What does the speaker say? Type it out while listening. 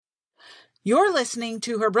You're listening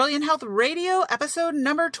to Her Brilliant Health Radio, episode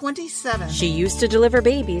number 27. She used to deliver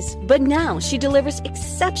babies, but now she delivers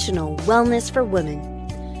exceptional wellness for women.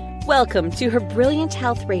 Welcome to Her Brilliant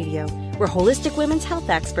Health Radio, where holistic women's health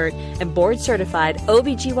expert and board-certified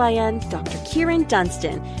OBGYN Dr. Kieran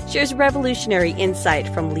Dunstan shares revolutionary insight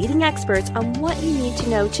from leading experts on what you need to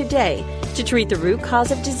know today to treat the root cause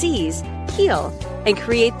of disease, heal, and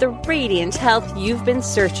create the radiant health you've been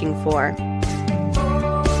searching for.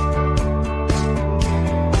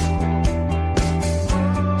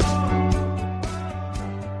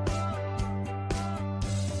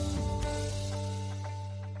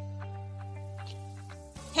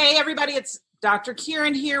 Hey everybody, it's Dr.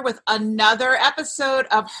 Kieran here with another episode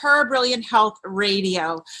of Her Brilliant Health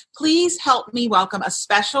Radio. Please help me welcome a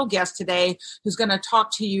special guest today who's going to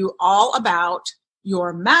talk to you all about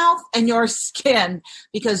your mouth and your skin,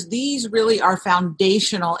 because these really are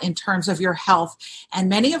foundational in terms of your health. And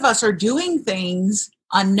many of us are doing things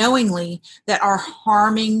unknowingly that are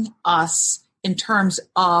harming us in terms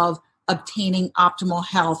of obtaining optimal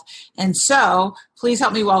health. And so please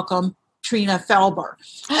help me welcome Trina Felber.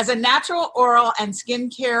 As a natural oral and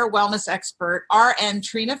skincare wellness expert, RN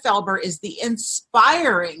Trina Felber is the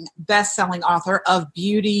inspiring best-selling author of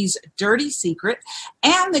Beauty's Dirty Secret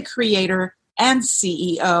and the creator and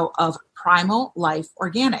CEO of Primal Life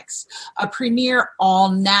Organics, a premier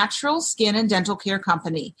all-natural skin and dental care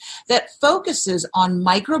company that focuses on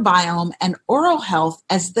microbiome and oral health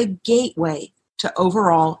as the gateway to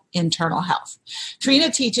overall internal health. Trina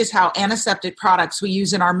teaches how antiseptic products we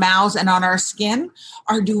use in our mouths and on our skin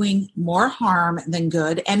are doing more harm than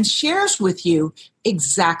good, and shares with you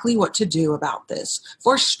exactly what to do about this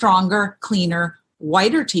for stronger, cleaner,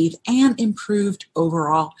 whiter teeth and improved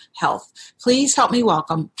overall health. Please help me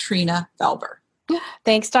welcome Trina Felber.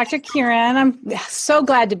 Thanks, Dr. Kieran. I'm so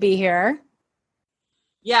glad to be here.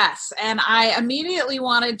 Yes, and I immediately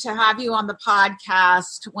wanted to have you on the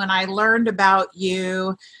podcast when I learned about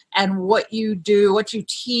you and what you do, what you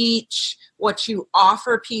teach, what you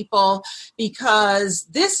offer people, because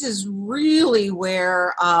this is really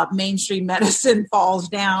where mainstream medicine falls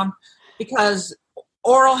down, because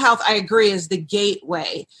oral health, I agree, is the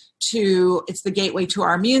gateway to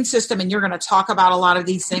our immune system. And you're going to talk about a lot of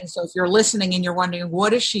these things. So if you're listening and you're wondering,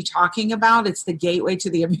 what is she talking about? It's the gateway to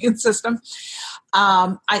the immune system.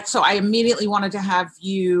 So I immediately wanted to have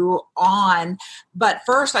you on. But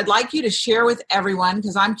first, I'd like you to share with everyone,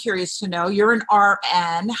 because I'm curious to know, you're an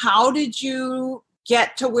RN. How did you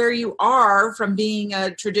get to where you are from being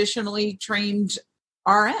a traditionally trained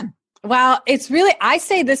RN? Well, I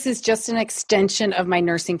say this is just an extension of my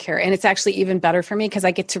nursing care. And it's actually even better for me because I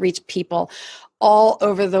get to reach people all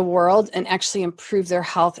over the world and actually improve their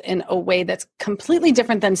health in a way that's completely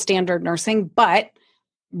different than standard nursing, but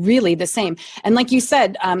really the same. And like you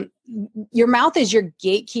said, your mouth is your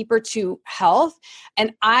gatekeeper to health.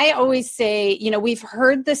 And I always say, we've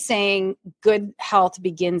heard the saying, good health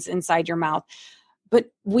begins inside your mouth. But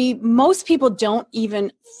most people don't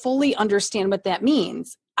even fully understand what that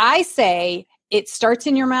means. I say it starts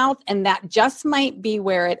in your mouth, and that just might be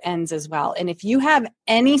where it ends as well. And if you have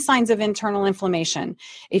any signs of internal inflammation,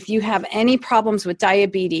 if you have any problems with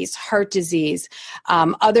diabetes, heart disease,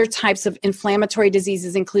 other types of inflammatory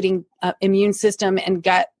diseases, including immune system and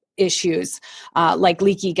gut issues like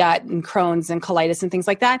leaky gut and Crohn's and colitis and things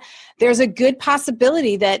like that, there's a good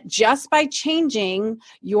possibility that just by changing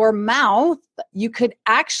your mouth, you could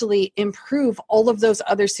actually improve all of those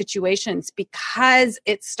other situations because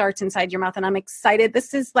it starts inside your mouth. And I'm excited.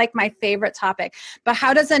 This is like my favorite topic. But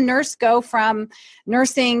how does a nurse go from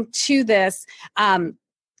nursing to this?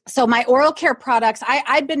 So my oral care products,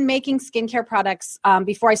 I'd been making skincare products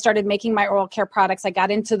before I started making my oral care products. I got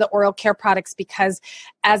into the oral care products because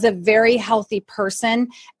as a very healthy person,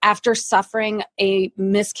 after suffering a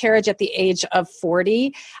miscarriage at the age of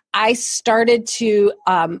 40, I started to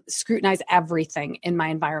scrutinize everything in my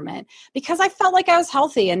environment because I felt like I was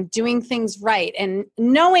healthy and doing things right. And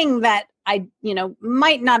knowing that I,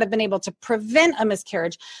 might not have been able to prevent a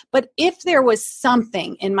miscarriage, but if there was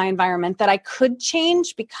something in my environment that I could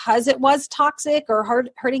change because it was toxic or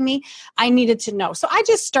hurting me, I needed to know. So I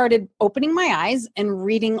just started opening my eyes and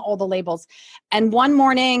reading all the labels. And one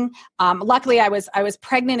morning, luckily I was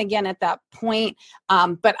pregnant again at that point,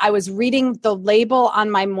 but I was reading the label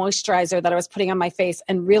on my moisturizer that I was putting on my face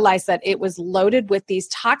and realized that it was loaded with these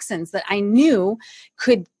toxins that I knew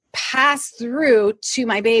could pass through to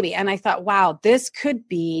my baby. And I thought, wow, this could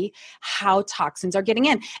be how toxins are getting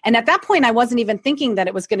in. And at that point, I wasn't even thinking that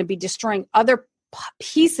it was going to be destroying other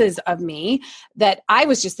pieces of me that I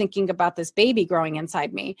was just thinking about this baby growing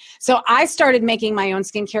inside me. So I started making my own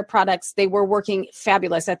skincare products. They were working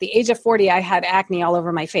fabulous. At the age of 40, I had acne all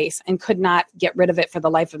over my face and could not get rid of it for the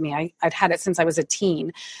life of me. I'd had it since I was a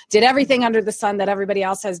teen, did everything under the sun that everybody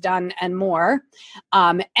else has done and more.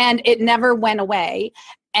 And it never went away.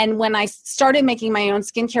 And when I started making my own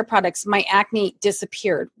skincare products, my acne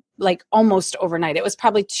disappeared like almost overnight. It was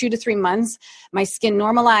probably 2 to 3 months. My skin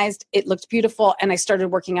normalized. It looked beautiful. And I started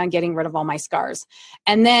working on getting rid of all my scars.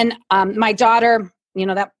 And then my daughter,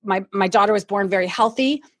 my daughter was born very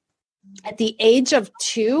healthy. At the age of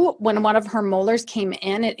 2, when one of her molars came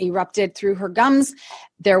in, it erupted through her gums.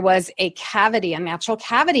 There was a cavity, a natural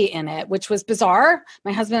cavity in it, which was bizarre.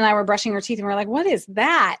 My husband and I were brushing her teeth and we were like, what is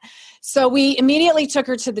that? So we immediately took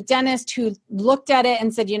her to the dentist, who looked at it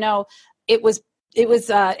and said,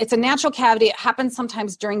 it's a natural cavity. It happens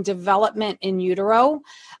sometimes during development in utero.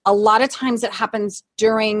 A lot of times it happens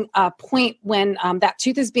during a point when that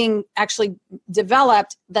tooth is being actually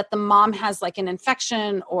developed, that the mom has like an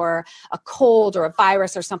infection or a cold or a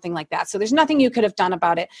virus or something like that. So there's nothing you could have done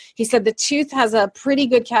about it. He said the tooth has a pretty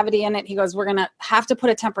good cavity in it. He goes, we're going to have to put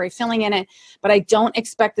a temporary filling in it, but I don't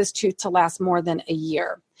expect this tooth to last more than a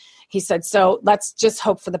year. He said, so let's just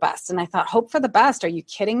hope for the best. And I thought, hope for the best? Are you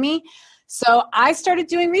kidding me? So I started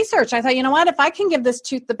doing research. I thought, you know what, if I can give this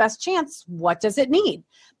tooth the best chance, what does it need?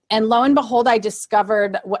 And lo and behold, I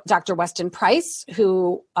discovered Dr. Weston Price,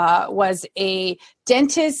 who was a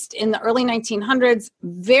dentist in the early 1900s,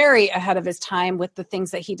 very ahead of his time with the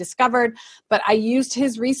things that he discovered. But I used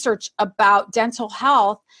his research about dental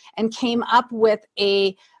health and came up with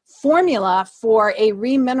a formula for a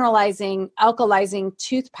remineralizing, alkalizing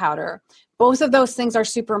tooth powder. Both of those things are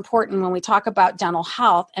super important when we talk about dental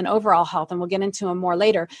health and overall health, and we'll get into them more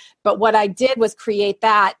later. But what I did was create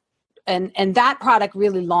that, and that product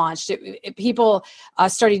really launched. People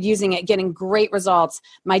started using it, getting great results.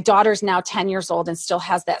 My daughter's now 10 years old and still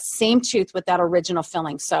has that same tooth with that original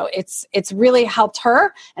filling. So it's really helped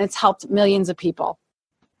her, and it's helped millions of people.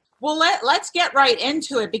 Well, let's get right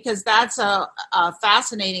into it, because that's a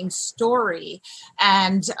fascinating story.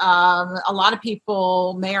 And a lot of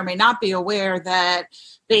people may or may not be aware that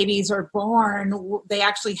babies are born, they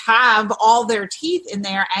actually have all their teeth in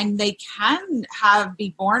there, and they can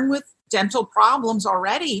be born with dental problems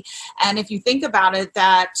already. And if you think about it,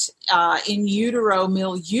 that in utero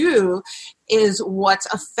milieu is what's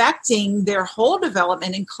affecting their whole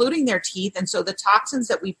development, including their teeth. And so the toxins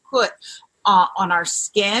that we put on our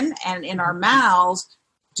skin and in our mouths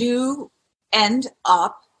do end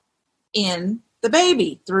up in the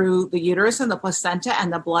baby through the uterus and the placenta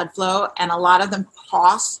and the blood flow. And a lot of them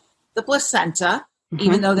cross the placenta,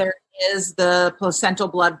 even though there is the placental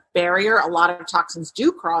blood barrier. A lot of toxins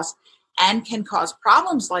do cross and can cause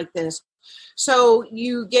problems like this. So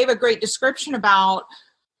you gave a great description about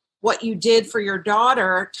what you did for your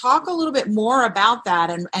daughter. Talk a little bit more about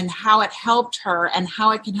that and how it helped her and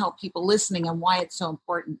how it can help people listening and why it's so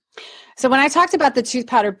important. So when I talked about the tooth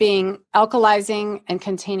powder being alkalizing and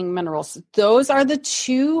containing minerals, those are the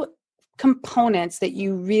two components that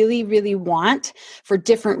you really, really want for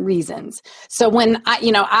different reasons. So when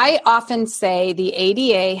I often say the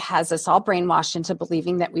ADA has us all brainwashed into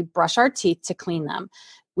believing that we brush our teeth to clean them.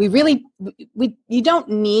 You don't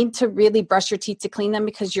need to really brush your teeth to clean them,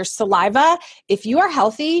 because your saliva, if you are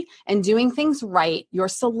healthy and doing things right, your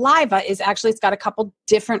saliva is actually, it's got a couple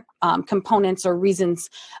different components or reasons,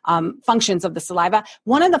 functions of the saliva.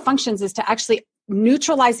 One of the functions is to actually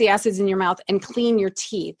neutralize the acids in your mouth and clean your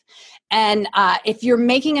teeth. And if you're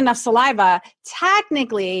making enough saliva,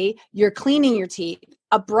 technically you're cleaning your teeth.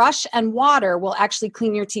 A brush and water will actually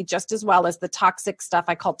clean your teeth just as well as the toxic stuff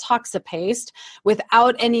I call toxipaste,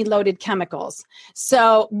 without any loaded chemicals.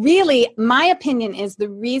 So really, my opinion is the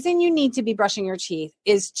reason you need to be brushing your teeth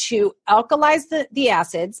is to alkalize the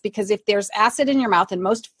acids, because if there's acid in your mouth, and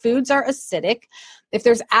most foods are acidic, if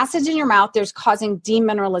there's acids in your mouth, there's causing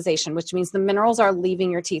demineralization, which means the minerals are leaving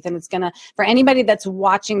your teeth. And it's going to, for anybody that's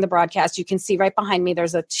watching the broadcast, you can see right behind me,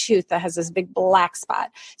 there's a tooth that has this big black spot.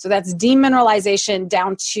 So that's demineralization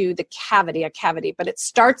down to the cavity, a cavity. But it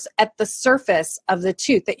starts at the surface of the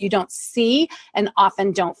tooth that you don't see and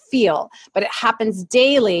often don't feel. But it happens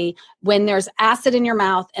daily when there's acid in your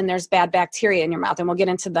mouth and there's bad bacteria in your mouth. And we'll get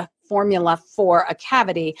into the formula for a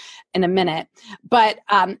cavity in a minute. But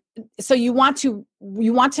so you want to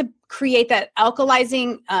create that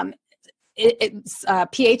alkalizing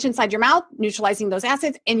pH inside your mouth, neutralizing those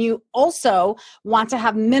acids, and you also want to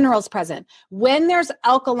have minerals present. When there's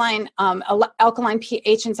alkaline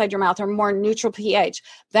pH inside your mouth or more neutral pH,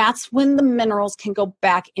 that's when the minerals can go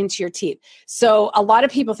back into your teeth. So a lot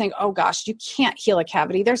of people think, oh gosh, you can't heal a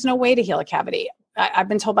cavity. There's no way to heal a cavity. I've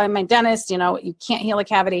been told by my dentist, you can't heal a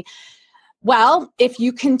cavity. Well, if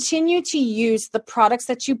you continue to use the products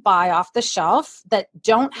that you buy off the shelf that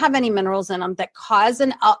don't have any minerals in them, that cause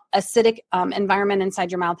an acidic environment inside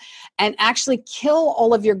your mouth and actually kill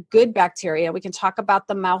all of your good bacteria, we can talk about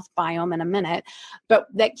the mouth biome in a minute, but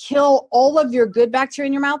that kill all of your good bacteria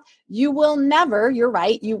in your mouth, you will never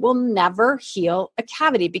heal a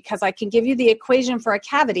cavity, because I can give you the equation for a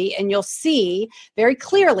cavity and you'll see very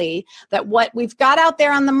clearly that what we've got out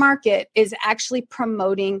there on the market is actually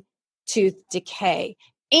promoting tooth decay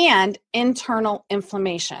and internal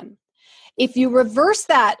inflammation. If you reverse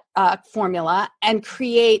that formula and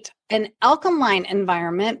create an alkaline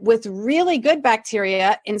environment with really good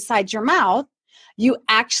bacteria inside your mouth, you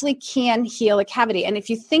actually can heal a cavity. And if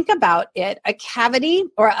you think about it, a cavity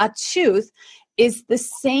or a tooth is the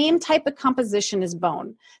same type of composition as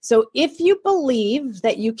bone. So if you believe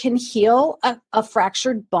that you can heal a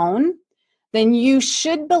fractured bone, then you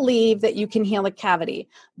should believe that you can heal a cavity.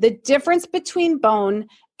 The difference between bone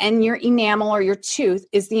and your enamel or your tooth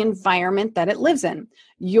is the environment that it lives in.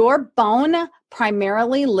 Your bone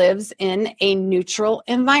primarily lives in a neutral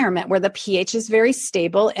environment where the pH is very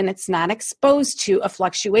stable and it's not exposed to a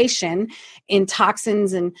fluctuation in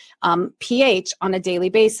toxins and pH on a daily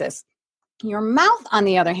basis. Your mouth, on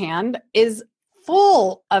the other hand, is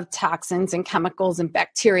full of toxins and chemicals and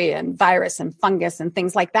bacteria and virus and fungus and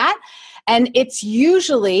things like that. And it's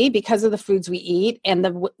usually because of the foods we eat and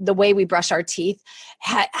the way we brush our teeth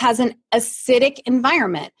has an acidic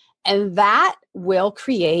environment. And that will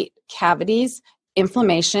create cavities,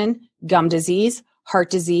 inflammation, gum disease, heart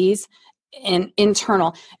disease, and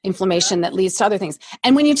internal inflammation that leads to other things.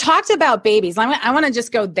 And when you talked about babies, I want to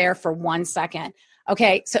just go there for 1 second.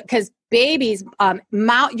 Okay, so because babies,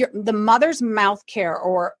 the mother's mouth care,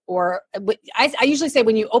 or I usually say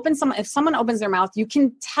when you if someone opens their mouth, you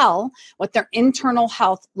can tell what their internal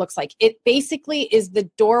health looks like. It basically is the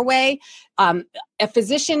doorway. A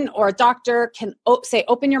physician or a doctor can say,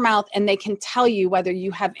 open your mouth, and they can tell you whether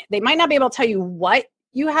you have, they might not be able to tell you what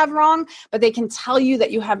you have wrong, but they can tell you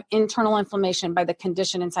that you have internal inflammation by the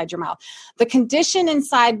condition inside your mouth. The condition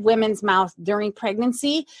inside women's mouth during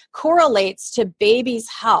pregnancy correlates to baby's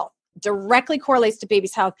health, directly correlates to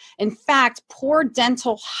baby's health. In fact, poor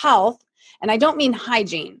dental health, and I don't mean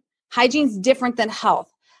hygiene. Hygiene's different than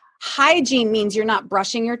health. Hygiene means you're not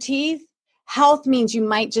brushing your teeth. Health means you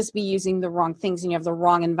might just be using the wrong things and you have the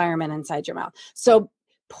wrong environment inside your mouth. So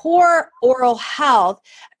poor oral health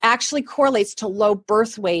actually correlates to low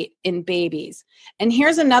birth weight in babies. And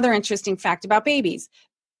here's another interesting fact about babies.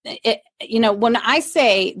 When I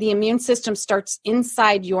say the immune system starts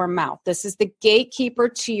inside your mouth, this is the gatekeeper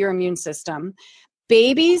to your immune system.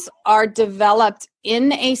 Babies are developed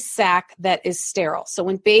in a sac that is sterile. So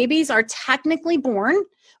when babies are technically born,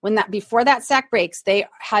 before that sac breaks, they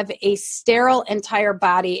have a sterile entire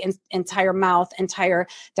body, entire mouth, entire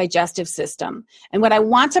digestive system. And what I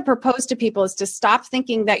want to propose to people is to stop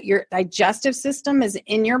thinking that your digestive system is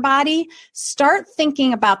in your body. Start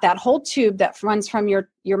thinking about that whole tube that runs from your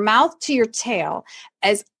mouth to your tail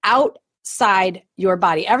as outside your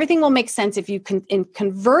body. Everything will make sense if you can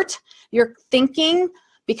convert your thinking,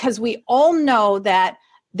 because we all know that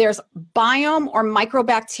there's biome or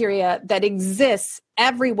microbacteria that exists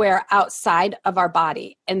everywhere outside of our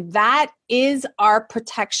body. And that is our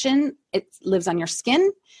protection. It lives on your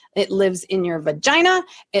skin. It lives in your vagina.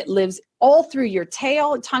 It lives all through your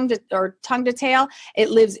tail, tongue to tail. It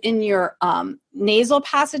lives in your nasal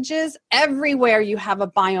passages. Everywhere you have a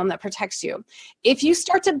biome that protects you. If you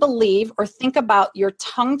start to believe or think about your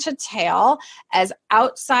tongue to tail as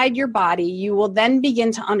outside your body, you will then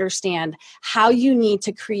begin to understand how you need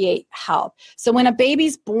to create health. So when a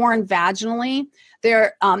baby's born vaginally,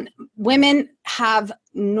 women have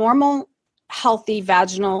normal, healthy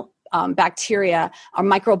vaginal bacteria or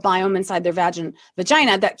microbiome inside their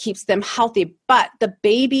vagina that keeps them healthy. But the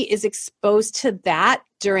baby is exposed to that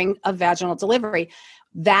during a vaginal delivery.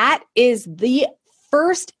 That is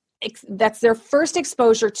that's their first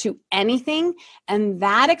exposure to anything. And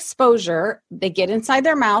that exposure, they get inside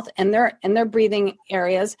their mouth and their breathing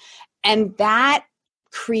areas, and that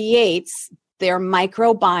creates their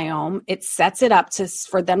microbiome. It sets it up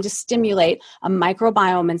for them to stimulate a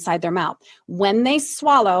microbiome inside their mouth. When they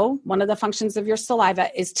swallow, one of the functions of your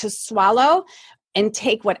saliva is to swallow and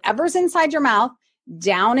take whatever's inside your mouth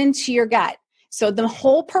down into your gut. So the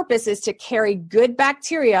whole purpose is to carry good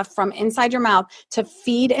bacteria from inside your mouth to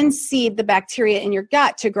feed and seed the bacteria in your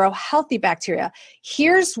gut to grow healthy bacteria.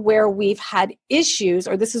 Here's where we've had issues,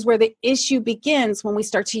 or this is where the issue begins when we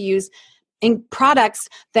start to use in products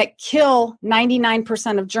that kill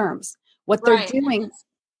 99% of germs. What they're doing. You've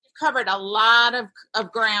covered a lot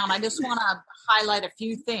of ground. I just want to highlight a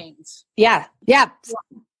few things. Yeah.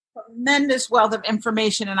 Tremendous wealth of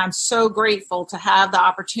information, and I'm so grateful to have the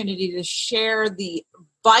opportunity to share the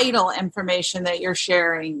vital information that you're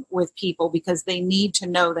sharing with people because they need to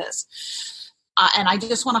know this. And I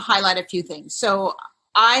just want to highlight a few things. So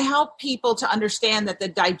I help people to understand that the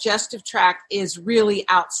digestive tract is really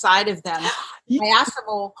outside of them. I ask them,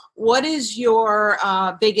 well, what is your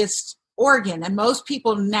biggest organ? And most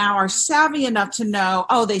people now are savvy enough to know,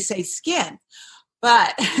 they say skin.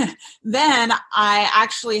 But then I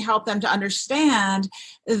actually help them to understand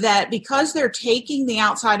that because they're taking the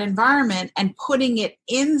outside environment and putting it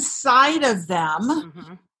inside of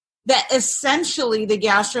them, that essentially the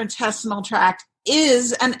gastrointestinal tract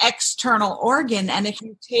is an external organ. And if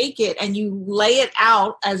you take it and you lay it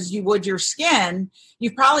out as you would your skin,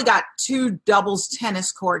 you've probably got 2 doubles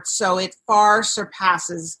tennis courts. So it far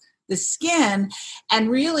surpasses the skin.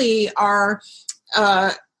 And really our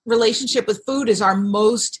relationship with food is our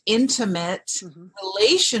most intimate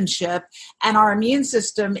relationship, and our immune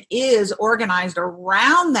system is organized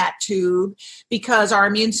around that tube because our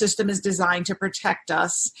immune system is designed to protect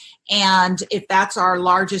us. And if that's our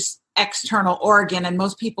largest external organ, and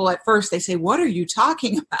most people at first they say, what are you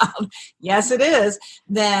talking about? Yes, it is.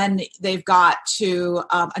 Then they've got to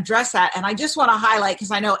address that. And I just want to highlight, because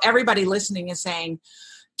I know everybody listening is saying,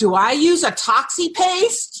 do I use a toxi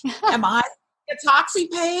paste? Am I a toxi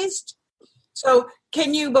paste? So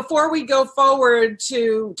can you, before we go forward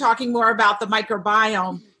to talking more about the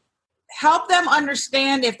microbiome, help them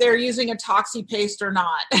understand if they're using a toxi paste or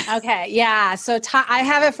not? Okay, yeah. So I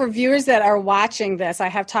have it for viewers that are watching this. I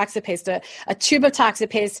have Toxipaste, a tube of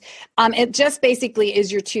Toxipaste. It just basically is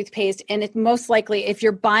your toothpaste, and it most likely, if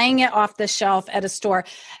you're buying it off the shelf at a store,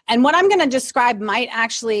 and what I'm going to describe might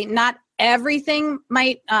actually not everything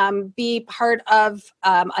might be part of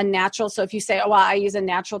a natural. So if you say, I use a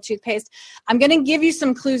natural toothpaste, I'm going to give you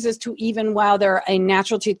some clues as to even whether a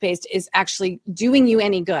natural toothpaste is actually doing you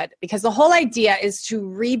any good. Because the whole idea is to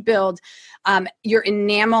rebuild your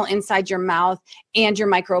enamel inside your mouth and your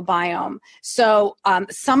microbiome. So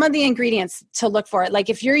some of the ingredients to look for,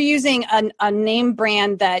 like if you're using a name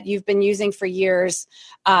brand that you've been using for years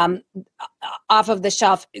off of the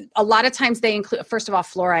shelf, a lot of times they include, first of all,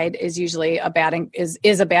 fluoride is usually a bad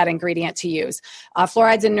ingredient to use.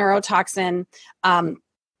 Fluoride's a neurotoxin, and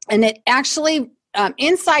it actually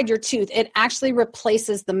inside your tooth, it actually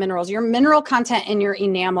replaces the minerals. Your mineral content in your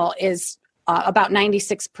enamel is about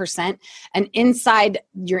 96%. And inside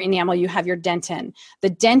your enamel, you have your dentin. The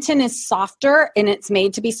dentin is softer, and it's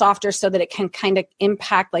made to be softer so that it can kind of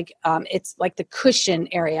impact, it's like the cushion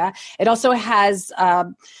area. It also has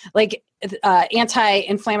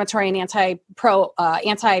anti-inflammatory and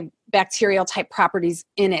antibacterial type properties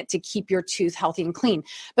in it to keep your tooth healthy and clean.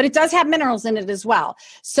 But it does have minerals in it as well.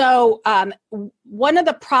 So one of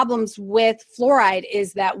the problems with fluoride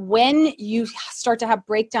is that when you start to have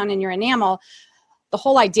breakdown in your enamel, the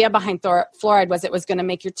whole idea behind fluoride was it was going to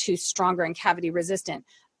make your tooth stronger and cavity resistant.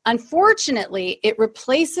 Unfortunately, it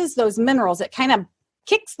replaces those minerals. It kind of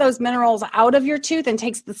kicks those minerals out of your tooth and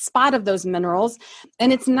takes the spot of those minerals,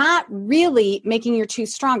 and it's not really making your tooth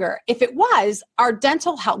stronger. If it was, our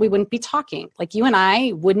dental health, we wouldn't be talking. Like you and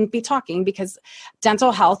I wouldn't be talking because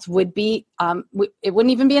dental health would be, it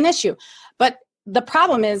wouldn't even be an issue. But the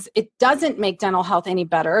problem is it doesn't make dental health any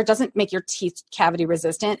better. It doesn't make your teeth cavity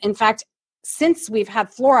resistant. In fact, since we've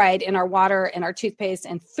had fluoride in our water and our toothpaste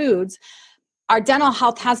and foods, our dental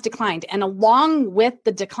health has declined. And along with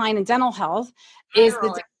the decline in dental health is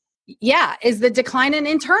the decline in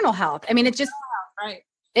internal health. I mean, it just,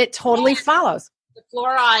 it totally follows. The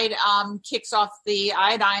fluoride kicks off the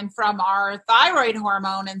iodine from our thyroid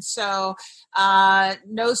hormone. And so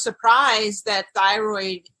no surprise that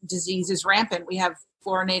thyroid disease is rampant. We have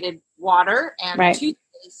fluorinated water and toothpaste,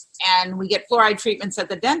 and we get fluoride treatments at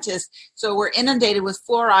the dentist. So we're inundated with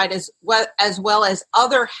fluoride as well as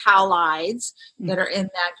other halides that are in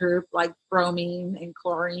that group, like bromine and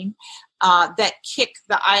chlorine, that kick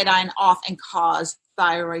the iodine off and cause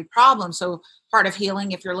thyroid problems. So part of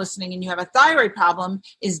healing, if you're listening and you have a thyroid problem,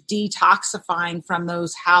 is detoxifying from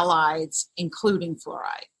those halides, including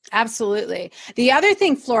fluoride. Absolutely. The other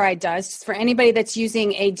thing fluoride does, for anybody that's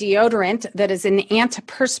using a deodorant that is an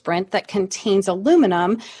antiperspirant that contains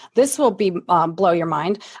aluminum, this will blow your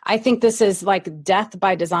mind. I think this is like death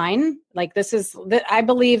by design. Like I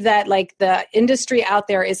believe that like the industry out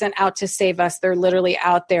there isn't out to save us. They're literally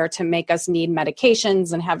out there to make us need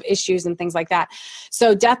medications and have issues and things like that.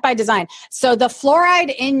 So death by design. So the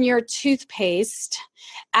fluoride in your toothpaste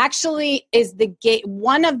actually is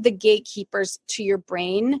one of the gatekeepers to your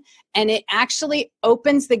brain, and it actually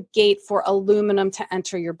opens the gate for aluminum to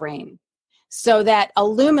enter your brain. So that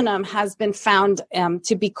aluminum has been found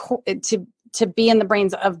to be in the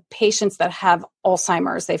brains of patients that have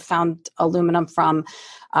Alzheimer's. They found aluminum from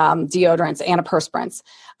deodorants, antiperspirants.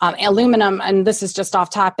 Aluminum, and this is just off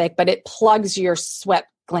topic, but it plugs your sweat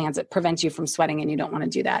glands. It prevents you from sweating, and you don't want to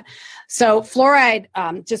do that. So fluoride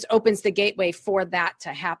just opens the gateway for that to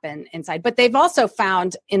happen inside. But they've also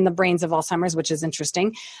found in the brains of Alzheimer's, which is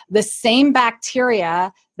interesting, the same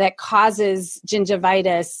bacteria that causes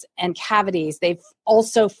gingivitis and cavities. They've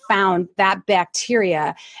also found that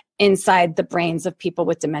bacteria inside the brains of people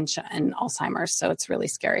with dementia and Alzheimer's. So it's really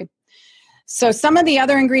scary. So some of the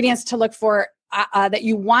other ingredients to look for that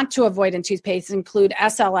you want to avoid in toothpaste include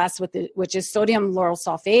SLS, which is sodium lauryl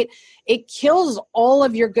sulfate. It kills all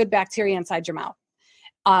of your good bacteria inside your mouth.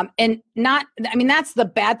 That's the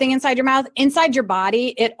bad thing inside your mouth. Inside your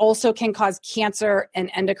body, it also can cause cancer and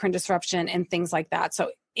endocrine disruption and things like that.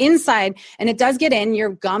 So inside, and it does get in,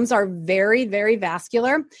 your gums are very, very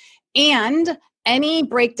vascular, and any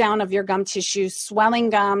breakdown of your gum tissue, swelling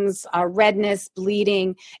gums, redness,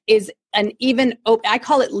 bleeding is I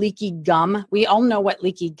call it leaky gum. We all know what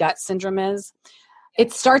leaky gut syndrome is.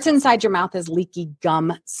 It starts inside your mouth as leaky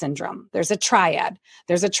gum syndrome. There's a triad.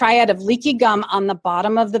 There's a triad of leaky gum on the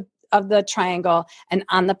bottom of the triangle, and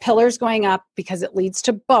on the pillars going up, because it leads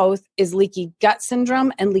to both, is leaky gut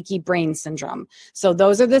syndrome and leaky brain syndrome. So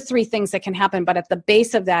those are the three things that can happen, but at the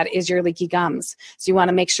base of that is your leaky gums. So you want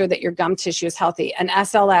to make sure that your gum tissue is healthy. And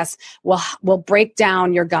SLS will break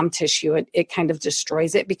down your gum tissue. It kind of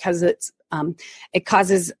destroys it because it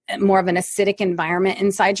causes more of an acidic environment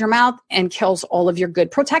inside your mouth and kills all of your good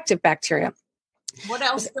protective bacteria. What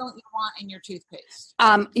else don't you want in your toothpaste?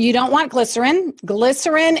 You don't want glycerin.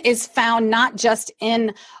 Glycerin is found not just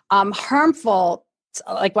in harmful,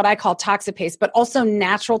 like what I call toxic paste, but also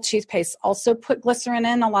natural toothpaste also put glycerin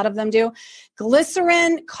in. A lot of them do.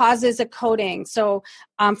 Glycerin causes a coating. So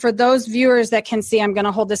for those viewers that can see, I'm going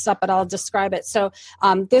to hold this up, but I'll describe it. So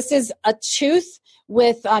this is a tooth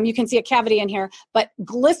with, you can see a cavity in here, but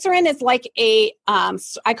glycerin is like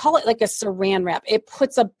I call it like a saran wrap. It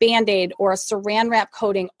puts a Band-Aid or a saran wrap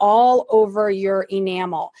coating all over your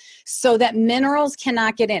enamel so that minerals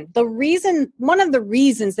cannot get in. One of the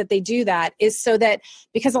reasons that they do that is so that,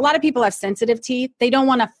 because a lot of people have sensitive teeth, they don't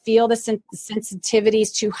want to feel the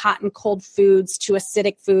sensitivities to hot and cold foods, to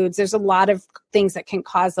acidic foods. There's a lot of things that can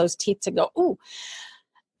cause those teeth to go, ooh.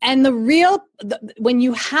 And when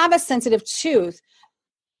you have a sensitive tooth,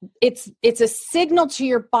 it's a signal to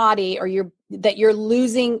your body that you're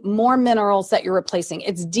losing more minerals that you're replacing.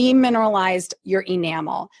 It's demineralized your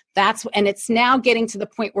enamel. And it's now getting to the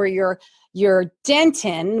point where your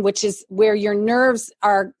dentin, which is where your nerves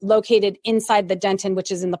are located inside the dentin, which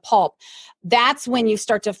is in the pulp. That's when you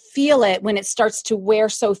start to feel it, when it starts to wear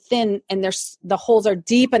so thin and the holes are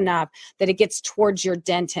deep enough that it gets towards your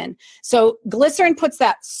dentin. So glycerin puts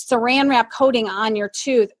that saran wrap coating on your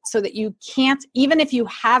tooth so that you can't, even if you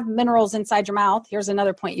have minerals inside your mouth, here's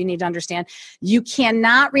another point you need to understand. You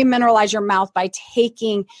cannot remineralize your mouth by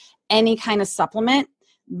taking any kind of supplement.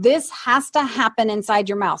 This has to happen inside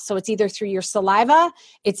your mouth. So it's either through your saliva,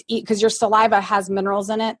 because your saliva has minerals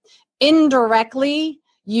in it. Indirectly,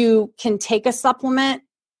 you can take a supplement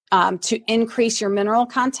to increase your mineral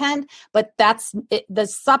content, but the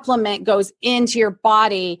supplement goes into your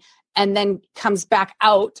body and then comes back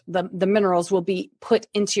out. The minerals will be put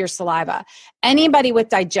into your saliva. Anybody with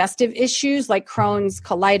digestive issues like Crohn's,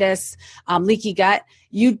 colitis, leaky gut,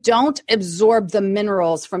 you don't absorb the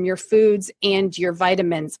minerals from your foods and your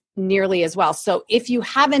vitamins nearly as well. So if you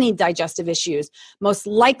have any digestive issues, most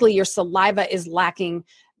likely your saliva is lacking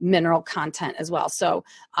mineral content as well. So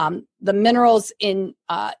the minerals in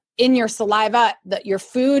your saliva, your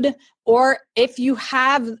food, or if you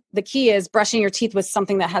have, the key is brushing your teeth with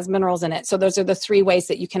something that has minerals in it. So those are the three ways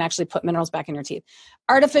that you can actually put minerals back in your teeth.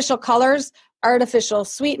 Artificial colors, artificial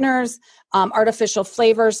sweeteners, artificial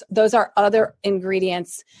flavors, those are other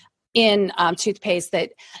ingredients. in toothpaste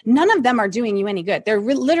that none of them are doing you any good. They're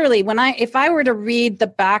literally, if I were to read the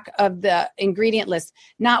back of the ingredient list,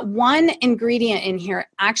 not one ingredient in here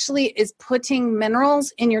actually is putting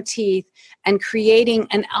minerals in your teeth and creating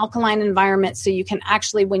an alkaline environment so you can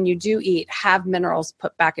actually, when you do eat, have minerals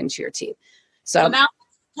put back into your teeth. So now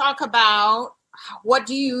let's talk about what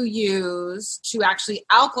do you use to actually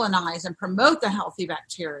alkalinize and promote the healthy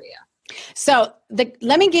bacteria? So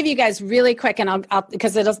let me give you guys really quick, and I'll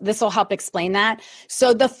because this will help explain that.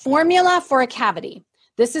 So the formula for a cavity.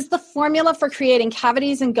 This is the formula for creating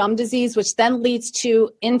cavities and gum disease, which then leads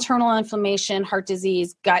to internal inflammation, heart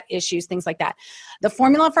disease, gut issues, things like that. The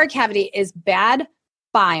formula for a cavity is bad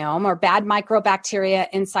biome or bad microbacteria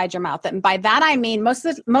inside your mouth. And by that, I mean, most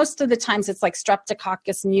of the times it's like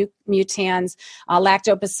Streptococcus mutans,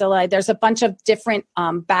 lactobacilli. There's a bunch of different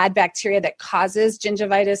bad bacteria that causes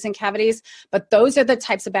gingivitis and cavities, but those are the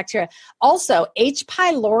types of bacteria. Also, H.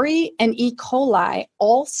 pylori and E. coli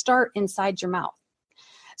all start inside your mouth.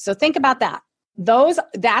 So think about that.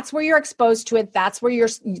 That's where you're exposed to it. That's where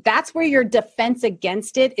your defense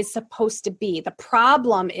against it is supposed to be. The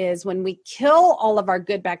problem is when we kill all of our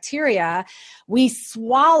good bacteria, we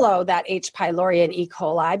swallow that H. pylori and E.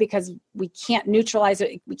 coli because we can't neutralize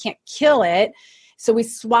it. We can't kill it. So we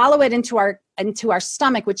swallow it into our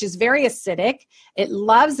stomach, which is very acidic. It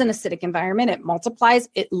loves an acidic environment. It multiplies.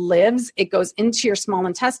 It lives. It goes into your small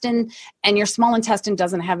intestine, and your small intestine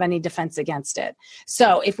doesn't have any defense against it.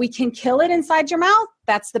 So if we can kill it inside your mouth,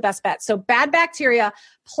 that's the best bet. So bad bacteria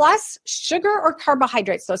plus sugar or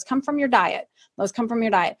carbohydrates, those come from your diet.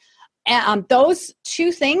 And those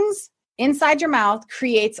two things inside your mouth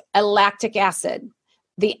creates a lactic acid.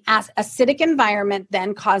 The acidic environment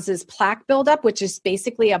then causes plaque buildup, which is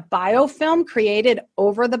basically a biofilm created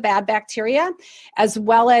over the bad bacteria, as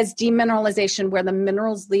well as demineralization where the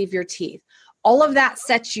minerals leave your teeth. All of that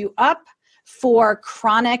sets you up for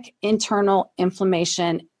chronic internal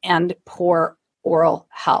inflammation and poor oral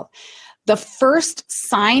health. The first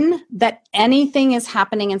sign that anything is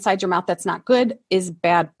happening inside your mouth that's not good is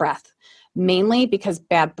bad breath, mainly because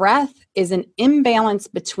bad breath is an imbalance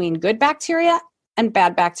between good bacteria and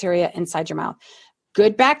bad bacteria inside your mouth.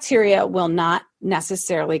 Good bacteria will not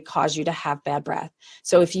necessarily cause you to have bad breath.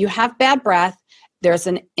 So if you have bad breath, there's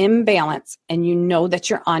an imbalance, and you know that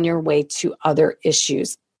you're on your way to other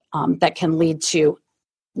issues that can lead to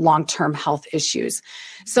long-term health issues.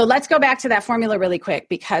 So let's go back to that formula really quick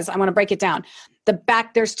because I want to break it down.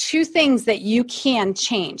 There's two things that you can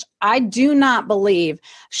change. I do not believe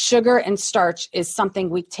sugar and starch is something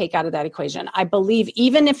we take out of that equation. I believe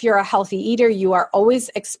even if you're a healthy eater, you are always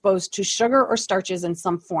exposed to sugar or starches in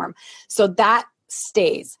some form. So that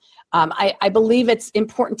stays. I believe it's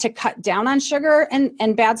important to cut down on sugar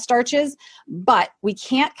and bad starches, but we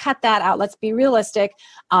can't cut that out. Let's be realistic.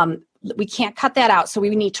 We can't cut that out. So we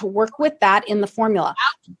need to work with that in the formula.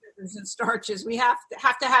 Sugars and starches, we have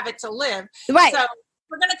to have it to live. Right. So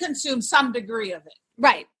we're going to consume some degree of it.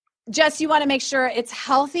 Right. Just you want to make sure it's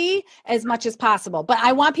healthy as much as possible. But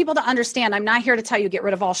I want people to understand, I'm not here to tell you get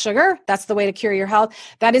rid of all sugar. That's the way to cure your health.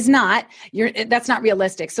 That's not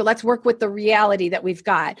realistic. So let's work with the reality that we've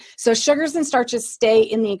got. So sugars and starches stay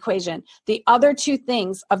in the equation. The other two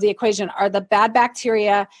things of the equation are the bad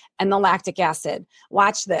bacteria and the lactic acid.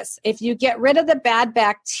 Watch this. If you get rid of the bad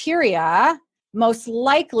bacteria, most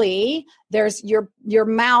likely there's your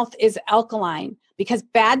mouth is alkaline, because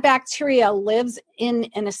bad bacteria lives in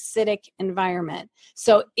an acidic environment.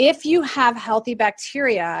 So if you have healthy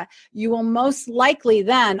bacteria, you will most likely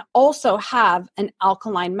then also have an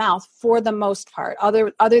alkaline mouth for the most part,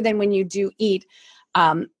 other than when you do eat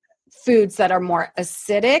foods that are more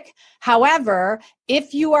acidic. However,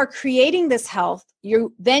 if you are creating this health,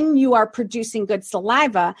 you are producing good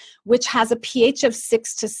saliva, which has a pH of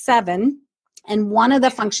 6 to 7. And one of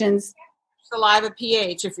the functions... Saliva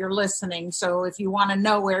pH, if you're listening. So if you want to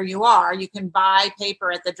know where you are, you can buy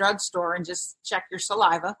paper at the drugstore and just check your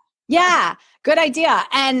saliva. Yeah, good idea.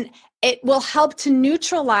 And it will help to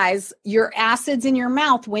neutralize your acids in your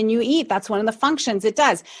mouth when you eat. That's one of the functions it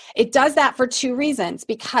does. It does that for two reasons,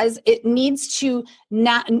 because it needs to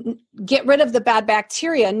not get rid of the bad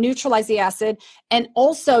bacteria, neutralize the acid, and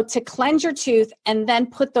also to cleanse your tooth and then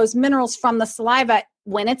put those minerals from the saliva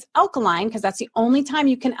when it's alkaline, because that's the only time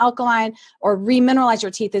you can alkaline or remineralize your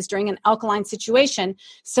teeth is during an alkaline situation.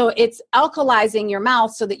 So it's alkalizing your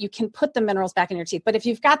mouth so that you can put the minerals back in your teeth. But if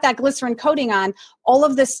you've got that glycerin coating on, all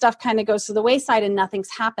of this stuff kind of goes to the wayside and nothing's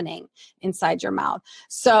happening inside your mouth.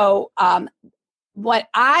 So what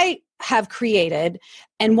I have created.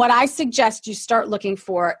 And what I suggest you start looking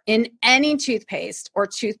for in any toothpaste or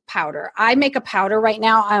tooth powder. I make a powder right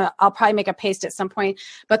now. I'll probably make a paste at some point.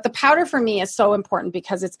 But the powder for me is so important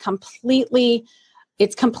because it's completely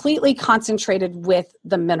concentrated with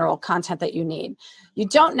the mineral content that you need. You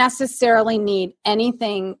don't necessarily need any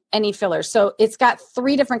fillers. So it's got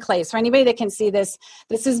 3 different clays. For anybody that can see this,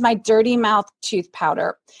 this is my Dirty Mouth tooth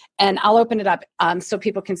powder. And I'll open it up so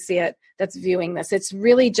people can see it that's viewing this. It's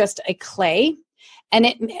really just a clay. And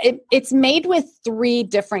it's made with 3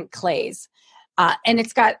 different clays. And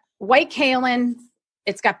it's got white kaolin,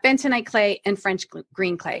 it's got bentonite clay, and French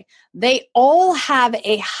green clay. They all have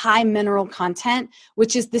a high mineral content,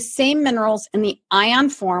 which is the same minerals in the ion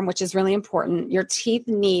form, which is really important. Your teeth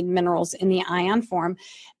need minerals in the ion form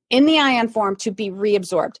to be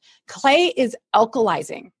reabsorbed. Clay is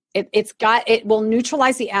alkalizing. It will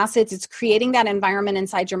neutralize the acids. It's creating that environment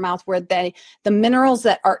inside your mouth where the minerals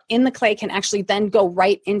that are in the clay can actually then go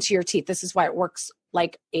right into your teeth. This is why it works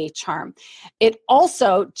like a charm. It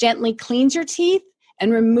also gently cleans your teeth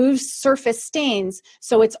and removes surface stains.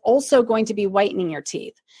 So it's also going to be whitening your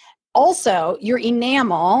teeth. Also, your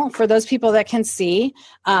enamel, for those people that can see,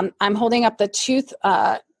 I'm holding up the tooth.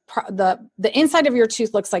 The inside of your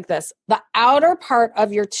tooth looks like this. The outer part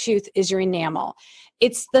of your tooth is your enamel.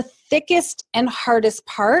 It's the thickest and hardest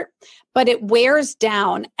part, but it wears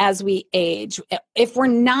down as we age,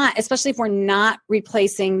 especially if we're not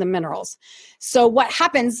replacing the minerals. So what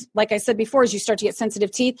happens, like I said before, is you start to get sensitive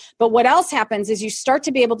teeth, but what else happens is you start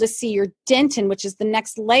to be able to see your dentin, which is the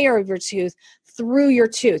next layer of your tooth, through your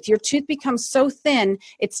tooth. Your tooth becomes so thin,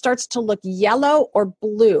 it starts to look yellow or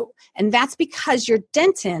blue. And that's because your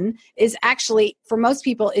dentin is actually, for most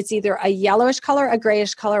people, it's either a yellowish color, a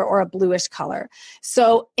grayish color, or a bluish color.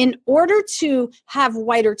 So in order to have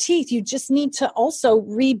whiter teeth, you just need to also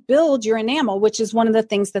rebuild your enamel, which is one of the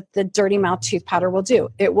things that the Dirty Mouth tooth powder will do.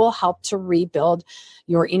 It will help to rebuild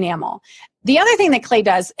your enamel. The other thing that clay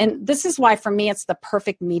does, and this is why for me it's the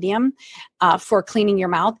perfect medium for cleaning your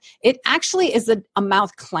mouth, it actually is a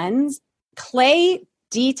mouth cleanse. Clay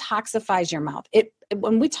detoxifies your mouth.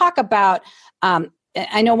 When we talk about,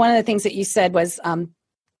 I know one of the things that you said was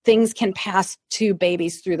things can pass to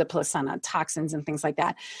babies through the placenta, toxins and things like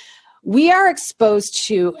that. We are exposed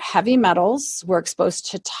to heavy metals, we're exposed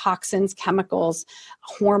to toxins, chemicals,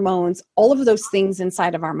 hormones, all of those things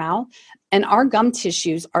inside of our mouth. And our gum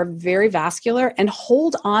tissues are very vascular and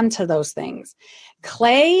hold on to those things.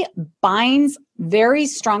 Clay binds very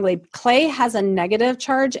strongly. Clay has a negative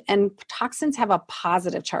charge and toxins have a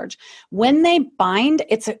positive charge. When they bind,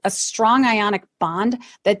 it's a strong ionic bond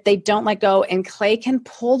that they don't let go, and clay can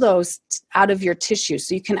pull those out of your tissue.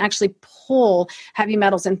 So you can actually pull heavy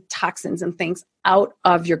metals and toxins and things out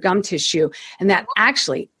of your gum tissue. And that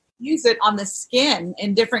actually use it on the skin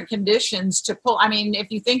in different conditions to pull. I mean,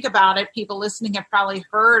 if you think about it, people listening have probably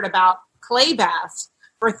heard about clay baths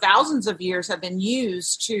for thousands of years have been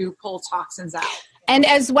used to pull toxins out. And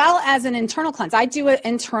as well as an internal cleanse. I do an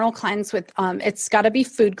internal cleanse with, it's got to be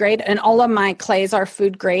food grade, and all of my clays are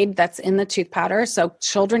food grade that's in the tooth powder. So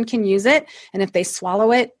children can use it, and if they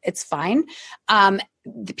swallow it, it's fine.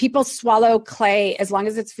 The people swallow clay as long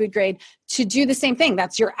as it's food grade to do the same thing.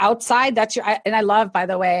 That's your outside. And I love, by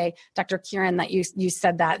the way, Dr. Kieran, that you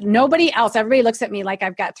said that. Nobody else, everybody looks at me like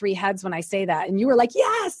I've got 3 heads when I say that. And you were like,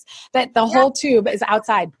 yes, that the whole tube is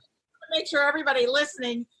outside. Make sure everybody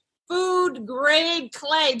listening, food grade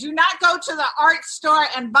clay. Do not go to the art store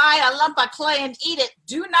and buy a lump of clay and eat it.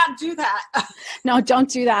 Do not do that. No, don't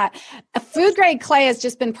do that. A food grade clay has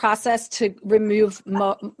just been processed to remove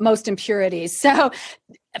most impurities. So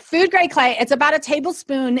food grade clay, it's about a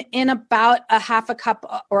tablespoon in about a half a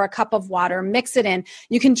cup or a cup of water. Mix it in.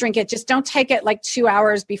 You can drink it. Just don't take it like 2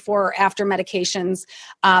 hours before or after medications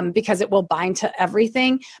because it will bind to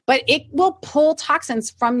everything. But it will pull toxins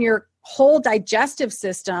from your whole digestive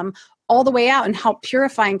system all the way out and help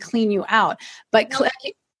purify and clean you out. But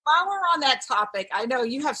while we're on that topic, I know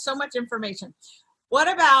you have so much information.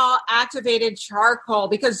 What about activated charcoal?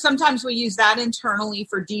 Because sometimes we use that internally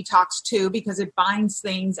for detox too, because it binds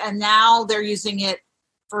things. And now they're using it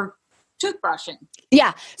for toothbrushing.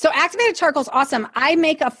 Yeah. So activated charcoal is awesome. I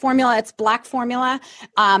make a formula. It's black formula.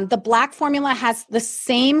 The black formula has the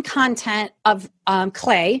same content of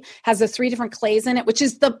clay, has the 3 different clays in it, which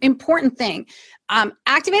is the important thing.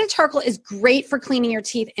 Activated charcoal is great for cleaning your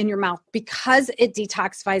teeth and your mouth because it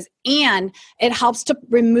detoxifies and it helps to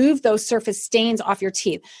remove those surface stains off your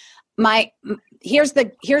teeth. Here's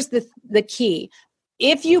the key.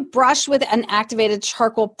 If you brush with an activated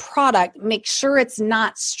charcoal product, make sure it's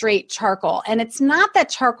not straight charcoal. And it's not that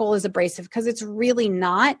charcoal is abrasive, because it's really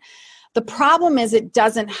not. The problem is it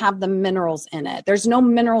doesn't have the minerals in it. There's no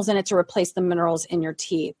minerals in it to replace the minerals in your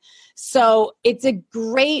teeth. So it's a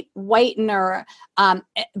great whitener,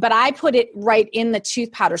 but I put it right in the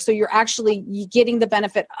tooth powder. So you're actually getting the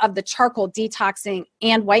benefit of the charcoal detoxing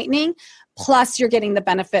and whitening, plus you're getting the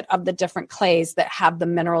benefit of the different clays that have the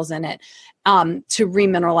minerals in it to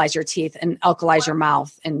remineralize your teeth and alkalize your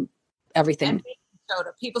mouth and everything. And baking soda.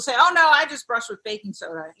 People say, "Oh no, I just brush with baking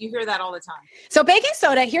soda." You hear that all the time. So baking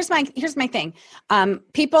soda, here's my thing.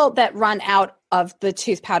 People that run out of the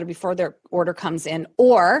tooth powder before their order comes in,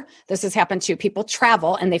 or this has happened too, people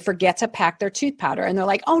travel and they forget to pack their tooth powder and they're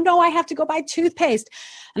like, "Oh no, I have to go buy toothpaste."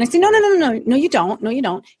 And I say, no, you don't. No, you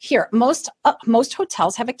don't. Here, most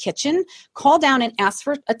hotels have a kitchen. Call down and ask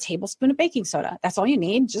for a tablespoon of baking soda. That's all you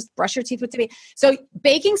need. Just brush your teeth with the So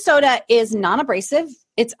baking soda is non-abrasive.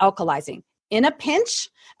 It's alkalizing. In a pinch,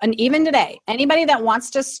 and even today, anybody that wants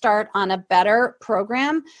to start on a better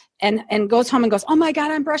program and goes home and goes, "Oh my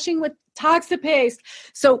God, I'm brushing with Toxipaste."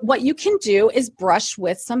 So what you can do is brush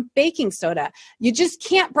with some baking soda. You just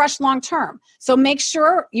can't brush long term. So make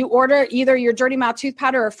sure you order either your Dirty Mouth tooth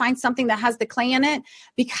powder or find something that has the clay in it,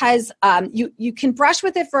 because you can brush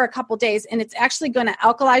with it for a couple days and it's actually going to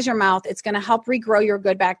alkalize your mouth. It's going to help regrow your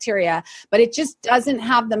good bacteria, but it just doesn't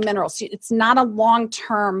have the minerals. It's not a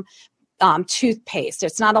long-term toothpaste.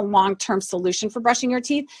 It's not a long-term solution for brushing your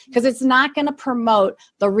teeth because it's not going to promote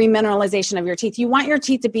the remineralization of your teeth. You want your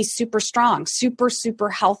teeth to be super strong, super,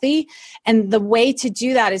 super healthy. And the way to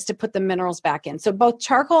do that is to put the minerals back in. So both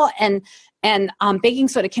charcoal and baking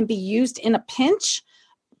soda can be used in a pinch,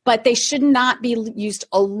 but they should not be used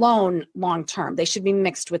alone long-term. They should be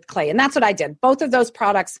mixed with clay. And that's what I did. Both of those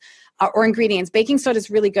products or ingredients, baking soda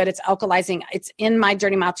is really good. It's alkalizing. It's in my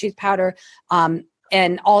Dirty Mouth tooth powder.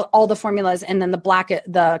 And all the formulas, and then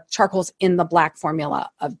the charcoal's in the black formula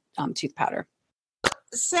of tooth powder.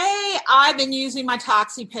 Say I've been using my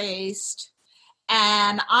Toxipaste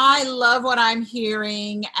and I love what I'm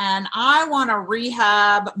hearing and I want to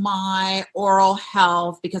rehab my oral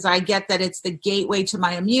health because I get that it's the gateway to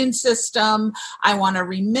my immune system. I want to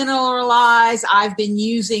remineralize. I've been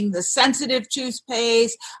using the sensitive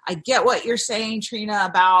toothpaste. I get what you're saying, Trina,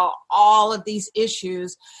 about all of these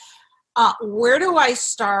issues. Where do I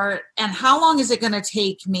start and how long is it going to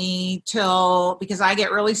take me because I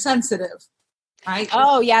get really sensitive, right?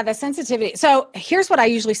 Oh yeah, the sensitivity. So here's what I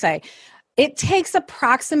usually say. It takes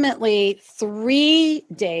approximately 3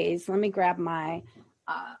 days. Let me grab my,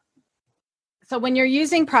 so when you're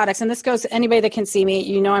using products, and this goes to anybody that can see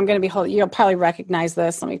me, I'm going to be holding, you'll probably recognize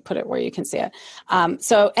this. Let me put it where you can see it.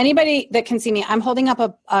 So anybody that can see me, I'm holding up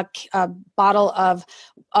a bottle of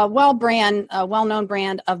a well-known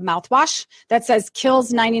brand of mouthwash that says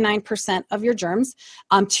kills 99% of your germs.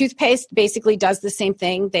 Toothpaste basically does the same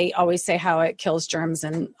thing. They always say how it kills germs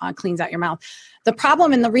and cleans out your mouth. The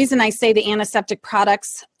problem, and the reason I say the antiseptic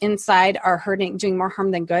products inside are doing more harm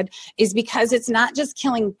than good, is because it's not just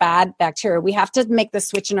killing bad bacteria. We have to make the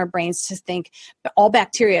switch in our brains to think all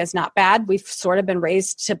bacteria is not bad. We've sort of been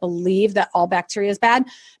raised to believe that all bacteria is bad,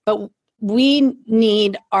 but we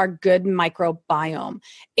need our good microbiome.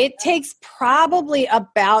 It takes probably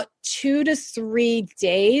about 2 to 3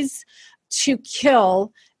 days to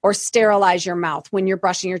kill or sterilize your mouth when you're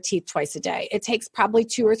brushing your teeth twice a day. It takes probably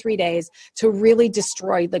 2 or 3 days to really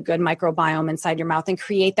destroy the good microbiome inside your mouth and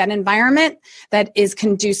create that environment that is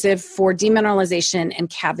conducive for demineralization and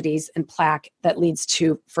cavities and plaque that leads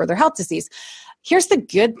to further health disease. Here's the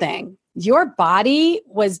good thing. Your body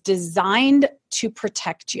was designed to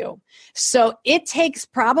protect you. So it takes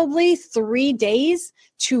probably 3 days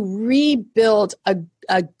to rebuild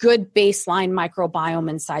a good baseline microbiome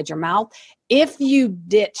inside your mouth if you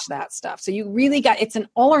ditch that stuff. So you really it's an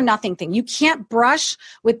all or nothing thing. You can't brush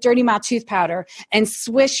with Dirty Mouth tooth powder and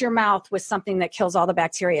swish your mouth with something that kills all the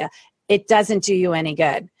bacteria. It doesn't do you any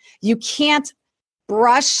good. You can't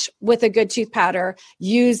brush with a good tooth powder.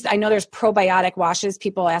 I know there's probiotic washes.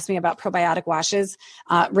 People ask me about probiotic washes,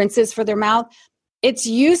 rinses for their mouth. It's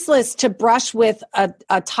useless to brush with a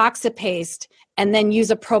Toxipaste and then use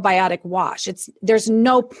a probiotic wash. There's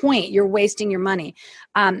no point. You're wasting your money.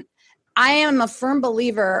 I am a firm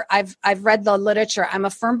believer. I've read the literature. I'm a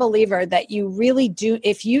firm believer that you really do.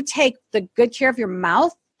 If you take the good care of your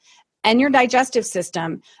mouth and your digestive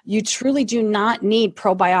system, you truly do not need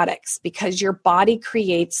probiotics because your body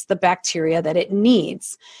creates the bacteria that it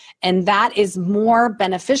needs. And that is more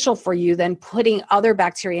beneficial for you than putting other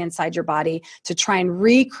bacteria inside your body to try and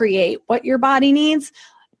recreate what your body needs.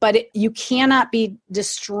 But you cannot be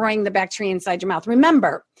destroying the bacteria inside your mouth.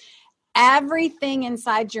 Remember, everything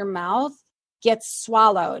inside your mouth gets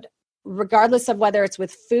swallowed, regardless of whether it's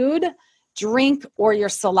with food, drink or your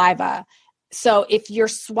saliva. So if you're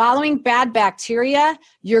swallowing bad bacteria,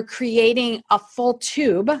 you're creating a full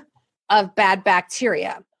tube of bad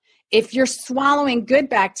bacteria. If you're swallowing good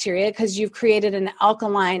bacteria because you've created an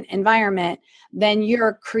alkaline environment, then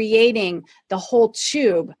you're creating the whole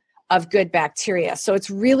tube of good bacteria. So it's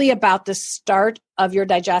really about the start of your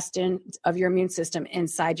digestion of your immune system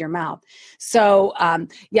inside your mouth. So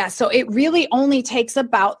so it really only takes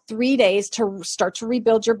about 3 days to start to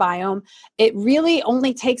rebuild your biome. It really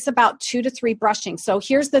only takes about 2 to 3 brushings. So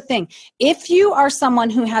here's the thing. If you are someone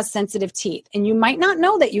who has sensitive teeth, and you might not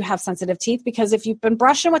know that you have sensitive teeth because if you've been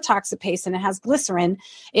brushing with Toxapaste and it has glycerin,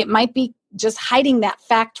 it might be just hiding that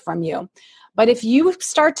fact from you. But if you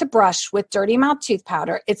start to brush with Dirty Mouth tooth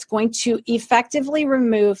powder, it's going to effectively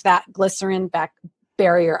remove that glycerin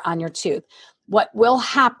barrier on your tooth. What will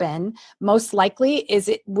happen most likely is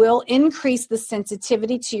it will increase the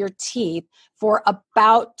sensitivity to your teeth for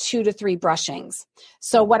about 2 to 3 brushings.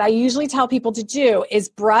 So what I usually tell people to do is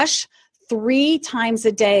brush 3 times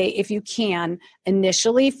a day if you can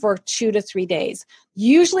initially for 2 to 3 days.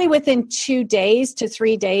 Usually within 2 days to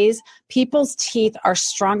 3 days, people's teeth are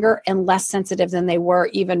stronger and less sensitive than they were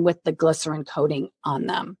even with the glycerin coating on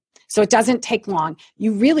them. So it doesn't take long.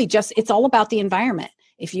 You really it's all about the environment.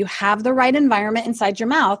 If you have the right environment inside your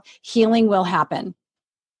mouth, healing will happen.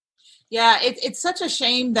 Yeah, it's such a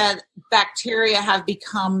shame that bacteria have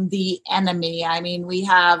become the enemy. I mean, we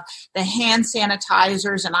have the hand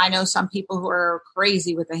sanitizers, and I know some people who are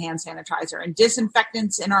crazy with the hand sanitizer, and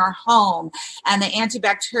disinfectants in our home, and the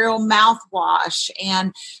antibacterial mouthwash.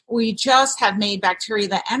 And we just have made bacteria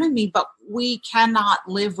the enemy, but we cannot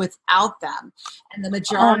live without them. And the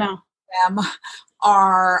majority of them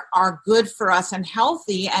are good for us and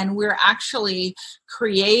healthy, and we're actually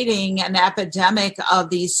creating an epidemic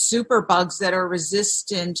of these super bugs that are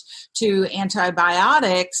resistant to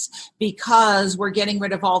antibiotics because we're getting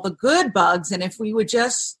rid of all the good bugs. And if we would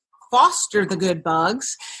just foster the good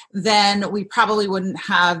bugs, then we probably wouldn't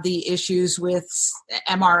have the issues with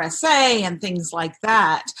MRSA and things like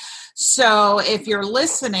that. So if you're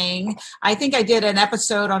listening, I think I did an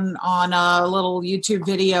episode on a little YouTube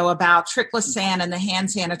video about triclosan and the hand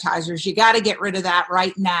sanitizers. You got to get rid of that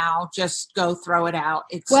right now. Just go throw it out.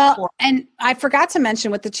 And I forgot to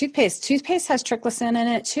mention with the toothpaste has triclosan in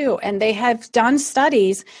it too. And they have done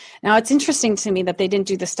studies. Now it's interesting to me that they didn't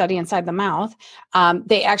do the study inside the mouth.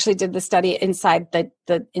 They actually did the study inside the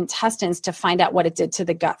intestines to find out what it did to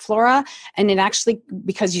the gut flora. And it actually,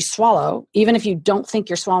 because you swallow, even if you don't think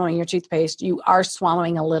you're swallowing your toothpaste, you are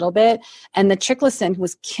swallowing a little bit. And the triclosan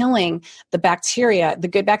was killing the bacteria, the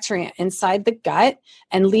good bacteria inside the gut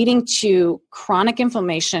and leading to chronic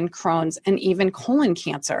inflammation, Crohn's, and even colon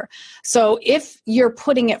cancer. So if you're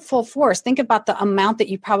putting it full force, think about the amount that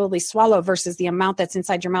you probably swallow versus the amount that's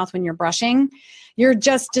inside your mouth when you're brushing. You're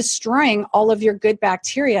just destroying all of your good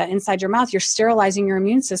bacteria inside your mouth. You're sterilizing your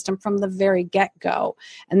immune system from the very get-go.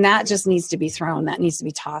 And that just needs to be thrown. That needs to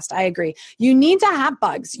be tossed. I agree. You need to have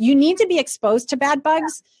bugs. You need to be exposed to bad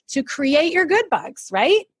bugs to create your good bugs,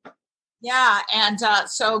 right? Yeah, and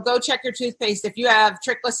so go check your toothpaste. If you have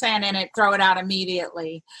triclosan in it, throw it out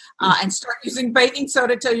immediately and start using baking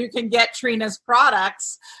soda till you can get Trina's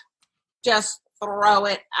products. Just throw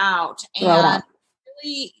it out.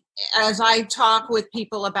 Really, as I talk with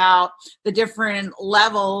people about the different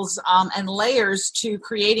levels and layers to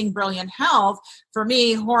creating brilliant health, for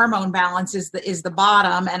me, hormone balance is the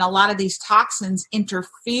bottom, and a lot of these toxins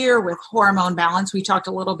interfere with hormone balance. We talked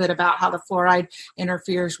a little bit about how the fluoride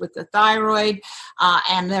interferes with the thyroid,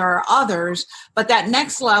 and there are others, but that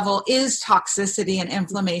next level is toxicity and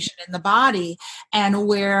inflammation in the body, and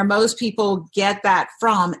where most people get that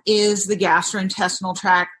from is the gastrointestinal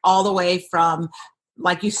tract, all the way from,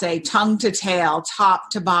 like you say, tongue to tail, top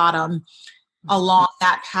to bottom. Along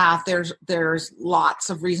that path, there's lots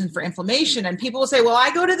of reason for inflammation. And people will say, well,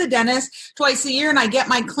 I go to the dentist twice a year and I get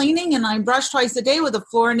my cleaning and I brush twice a day with a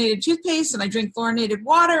fluorinated toothpaste and I drink fluorinated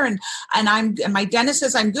water and my dentist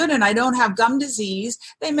says I'm good and I don't have gum disease.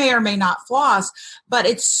 They may or may not floss, but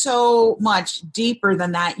it's so much deeper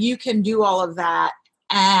than that. You can do all of that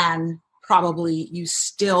and probably you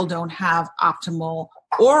still don't have optimal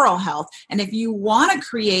oral health. And if you want to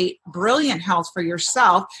create brilliant health for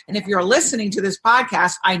yourself, and if you're listening to this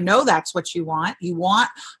podcast, I know that's what you want a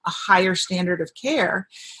higher standard of care,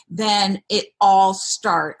 then it all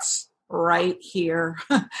starts right here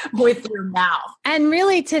with your mouth. And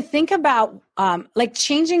really to think about like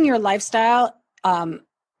changing your lifestyle,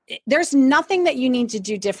 there's nothing that you need to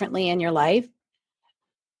do differently in your life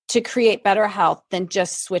to create better health than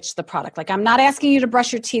just switch the product. Like, I'm not asking you to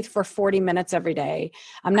brush your teeth for 40 minutes every day.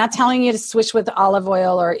 I'm not telling you to switch with olive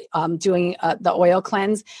oil or doing the oil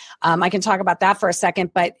cleanse. I can talk about that for a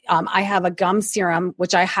second, but I have a gum serum,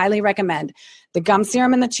 which I highly recommend. The gum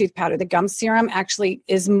serum and the tooth powder. The gum serum actually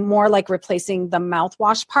is more like replacing the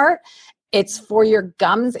mouthwash part. It's for your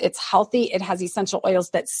gums. It's healthy. It has essential oils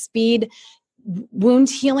that speed wound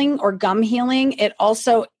healing or gum healing. It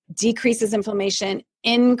also decreases inflammation,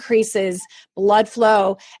 increases blood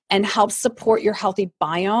flow, and helps support your healthy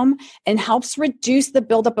biome and helps reduce the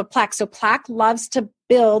buildup of plaque. So plaque loves to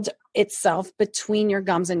build itself between your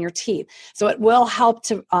gums and your teeth. So it will help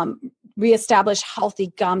to reestablish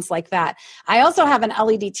healthy gums like that. I also have an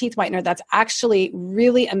LED teeth whitener that's actually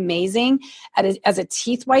really amazing as a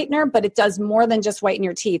teeth whitener, but it does more than just whiten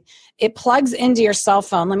your teeth. It plugs into your cell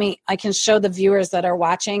phone. I can show the viewers that are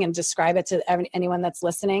watching and describe it to anyone that's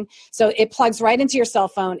listening. So it plugs right into your cell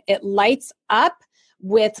phone. It lights up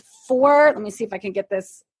with 4, let me see if I can get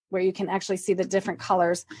this where you can actually see the different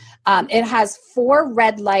colors. It has 4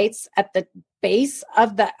 red lights at the base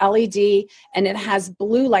of the LED, and it has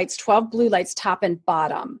blue lights, 12 blue lights, top and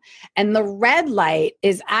bottom. And the red light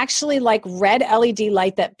is actually like red LED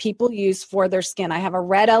light that people use for their skin. I have a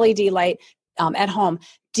red LED light at home,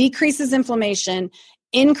 decreases inflammation,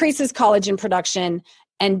 increases collagen production,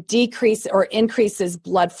 and increases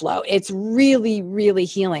blood flow. It's really, really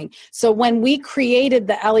healing. So when we created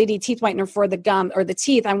the LED teeth whitener for the gum or the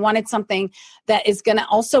teeth, I wanted something that is going to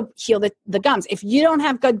also heal the gums. If you don't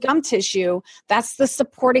have good gum tissue, that's the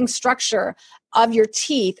supporting structure of your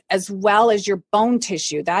teeth as well as your bone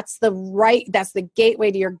tissue. That's the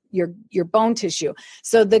gateway to your bone tissue.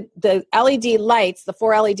 So the LED lights, the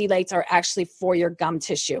 4 LED lights are actually for your gum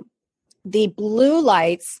tissue. The blue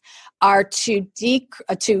lights are to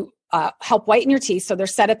help whiten your teeth. So they're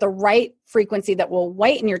set at the right frequency that will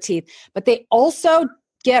whiten your teeth, but they also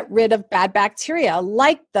get rid of bad bacteria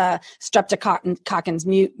like the streptococcus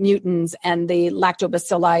mutans and the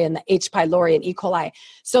lactobacilli and the H. pylori and E. coli.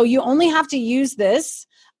 So you only have to use this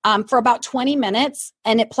for about 20 minutes,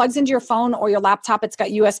 and it plugs into your phone or your laptop. It's got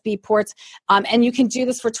USB ports, and you can do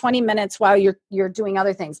this for 20 minutes while you're doing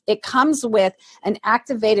other things. It comes with an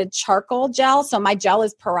activated charcoal gel. So my gel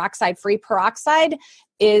is peroxide free. Peroxide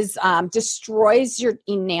is destroys your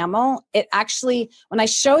enamel. It actually, when I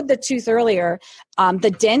showed the tooth earlier, the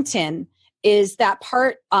dentin is that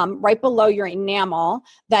part right below your enamel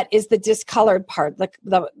that is the discolored part.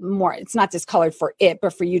 It's not discolored for it,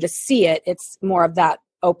 but for you to see it, it's more of that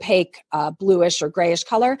opaque bluish or grayish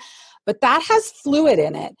color, but that has fluid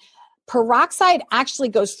in it. Peroxide actually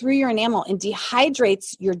goes through your enamel and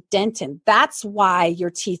dehydrates your dentin. That's why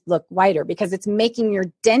your teeth look whiter, because it's making your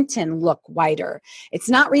dentin look whiter. It's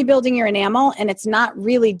not rebuilding your enamel, and it's not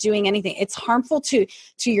really doing anything. It's harmful to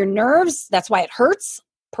your nerves. That's why it hurts.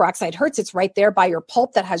 Peroxide hurts. It's right there by your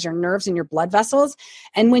pulp that has your nerves and your blood vessels.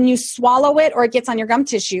 And when you swallow it or it gets on your gum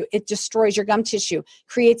tissue, it destroys your gum tissue,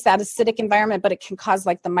 creates that acidic environment, but it can cause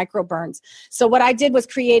like the microburns. So what I did was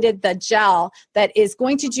created the gel that is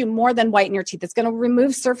going to do more than whiten your teeth. It's going to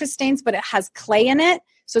remove surface stains, but it has clay in it.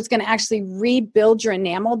 So it's going to actually rebuild your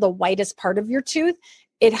enamel, the whitest part of your tooth.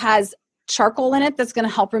 It has charcoal in it that's going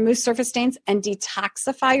to help remove surface stains and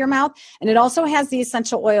detoxify your mouth. And it also has the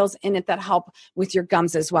essential oils in it that help with your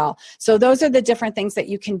gums as well. So those are the different things that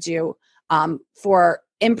you can do for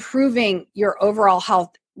improving your overall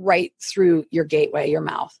health right through your gateway, your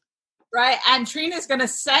mouth. Right. And Trina's going to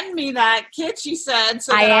send me that kit, she said.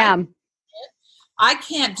 So I am. I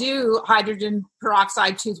can't do hydrogen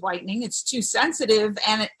peroxide tooth whitening. It's too sensitive.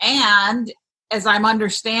 And as I'm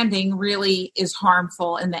understanding, really is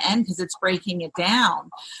harmful in the end because it's breaking it down.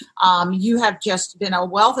 You have just been a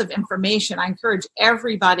wealth of information. I encourage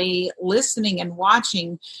everybody listening and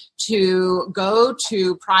watching to go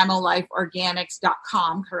to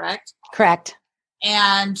primallifeorganics.com, correct? Correct.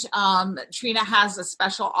 And Trina has a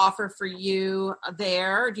special offer for you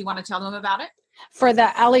there. Do you want to tell them about it? For the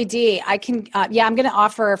LED, I can, I'm going to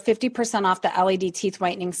offer 50% off the LED teeth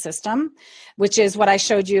whitening system, which is what I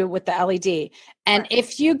showed you with the LED. And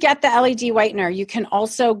if you get the LED whitener, you can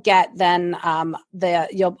also get then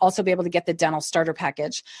you'll also be able to get the dental starter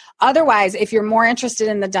package. Otherwise, if you're more interested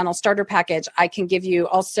in the dental starter package, I can give you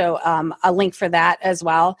also a link for that as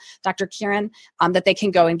well, Dr. Kieran, that they can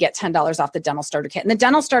go and get $10 off the dental starter kit. And the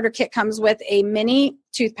dental starter kit comes with a mini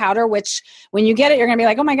tooth powder, which when you get it, you're going to be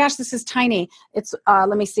like, oh my gosh, this is tiny. It's,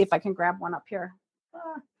 let me see if I can grab one up here.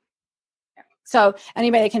 So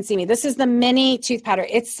anybody can see me. This is the mini tooth powder.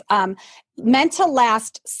 It's meant to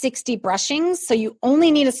last 60 brushings. So you only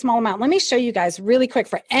need a small amount. Let me show you guys really quick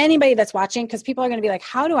for anybody that's watching, because people are going to be like,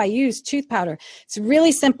 how do I use tooth powder? It's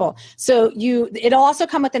really simple. So it'll also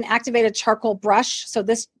come with an activated charcoal brush. So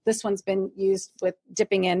this one's been used with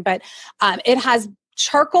dipping in, but it has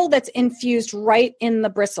charcoal that's infused right in the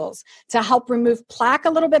bristles to help remove plaque a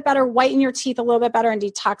little bit better, whiten your teeth a little bit better, and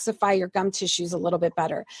detoxify your gum tissues a little bit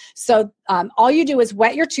better. So all you do is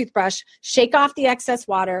wet your toothbrush, shake off the excess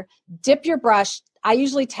water, dip your brush. I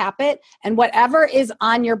usually tap it, and whatever is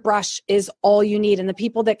on your brush is all you need. And the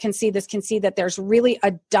people that can see this can see that there's really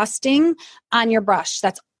a dusting on your brush.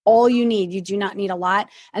 That's all you need. You do not need a lot.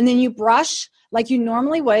 And then you brush like you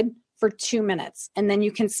normally would for 2 minutes, and then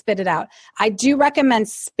you can spit it out. I do recommend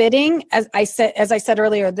spitting. As I said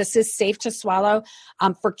earlier, this is safe to swallow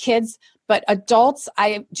for kids, but adults,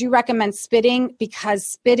 I do recommend spitting, because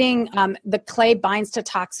spitting, the clay binds to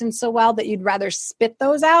toxins so well that you'd rather spit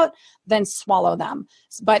those out than swallow them.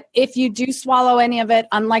 But if you do swallow any of it,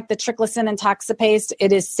 unlike the triclosan and toxapaste,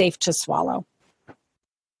 it is safe to swallow.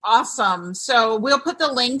 Awesome. So we'll put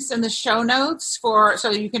the links in the show notes so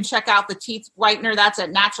you can check out the teeth whitener. That's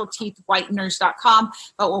at naturalteethwhiteners.com.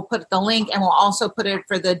 But we'll put the link, and we'll also put it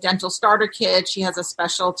for the dental starter kit. She has a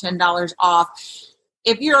special $10 off.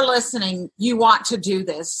 If you're listening, you want to do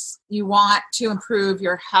this. You want to improve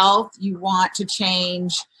your health. You want to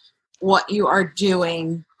change what you are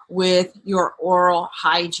doing with your oral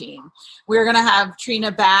hygiene. We're going to have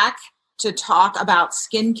Trina back to talk about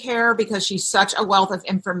skincare, because she's such a wealth of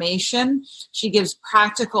information. She gives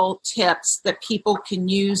practical tips that people can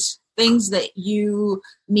use, things that you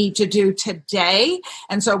need to do today.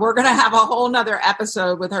 And so we're going to have a whole nother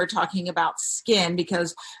episode with her talking about skin,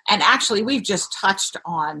 and actually we've just touched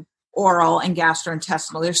on oral and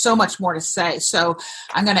gastrointestinal. There's so much more to say. So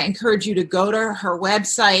I'm going to encourage you to go to her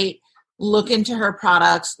website, look into her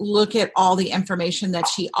products, look at all the information that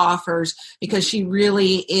she offers, because she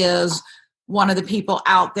really is one of the people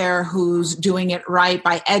out there who's doing it right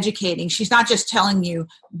by educating. She's not just telling you,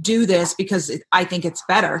 do this because I think it's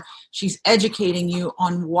better. She's educating you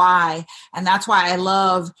on why. And that's why I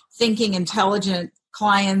love thinking intelligent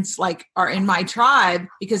clients like are in my tribe,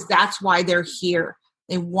 because that's why they're here.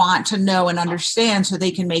 They want to know and understand so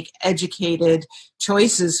they can make educated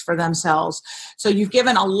choices for themselves. So you've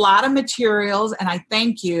given a lot of materials, and I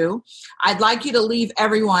thank you. I'd like you to leave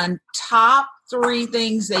everyone top 3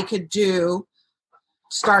 things they could do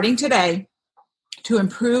starting today to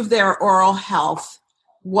improve their oral health.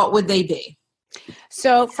 What would they be?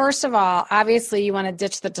 So first of all, obviously you want to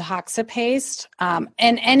ditch the toxapaste and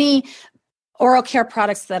any oral care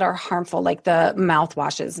products that are harmful, like the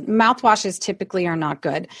mouthwashes. Mouthwashes typically are not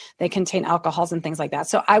good. They contain alcohols and things like that.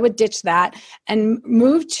 So I would ditch that and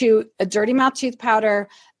move to a dirty mouth tooth powder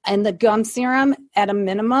and the gum serum at a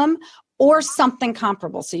minimum, or something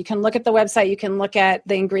comparable. So you can look at the website, you can look at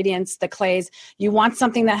the ingredients, the clays. You want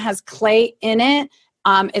something that has clay in it.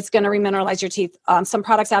 It's going to remineralize your teeth. Some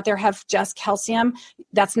products out there have just calcium.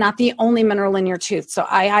 That's not the only mineral in your tooth. So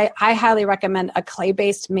I highly recommend a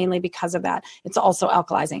clay-based, mainly because of that. It's also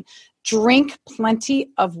alkalizing. Drink plenty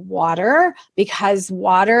of water, because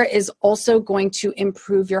water is also going to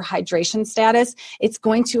improve your hydration status. It's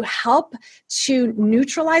going to help to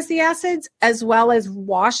neutralize the acids as well as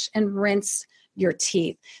wash and rinse your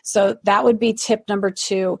teeth. So that would be tip number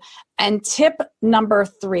 2. And tip number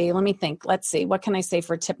 3, let me think. Let's see. What can I say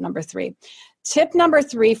for tip number 3? Tip number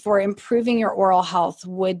 3 for improving your oral health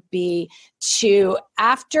would be to,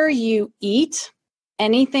 after you eat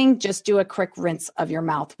anything, just do a quick rinse of your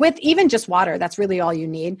mouth with even just water. That's really all you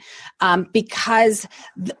need, because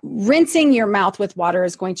rinsing your mouth with water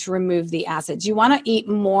is going to remove the acids. You want to eat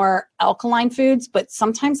more alkaline foods, but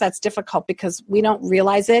sometimes that's difficult because we don't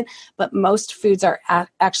realize it, but most foods are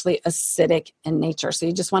actually acidic in nature. So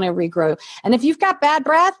you just want to regrow. And if you've got bad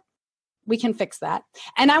breath, we can fix that.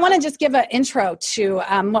 And I want to just give an intro to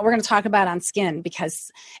what we're going to talk about on skin,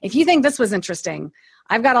 because if you think this was interesting,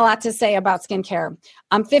 I've got a lot to say about skincare.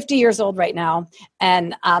 I'm 50 years old right now,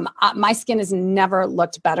 and my skin has never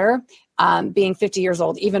looked better being 50 years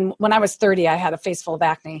old. Even when I was 30, I had a face full of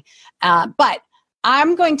acne. But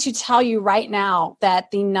I'm going to tell you right now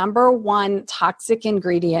that the number 1 toxic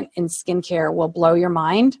ingredient in skincare will blow your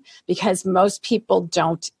mind, because most people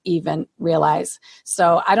don't even realize.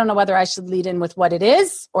 So I don't know whether I should lead in with what it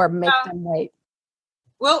is or make them wait.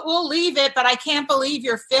 We'll leave it, but I can't believe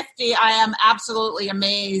you're 50. I am absolutely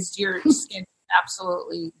amazed. Your skin is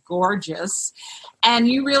absolutely gorgeous. And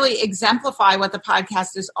you really exemplify what the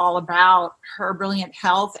podcast is all about, Her Brilliant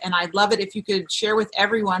Health. And I'd love it if you could share with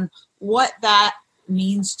everyone what that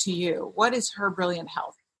means to you. What is Her Brilliant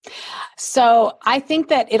Health? So I think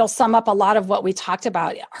that it'll sum up a lot of what we talked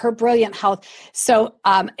about, Her Brilliant Health. So,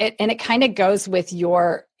 it kind of goes with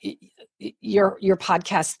your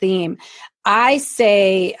podcast theme. I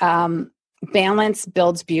say, balance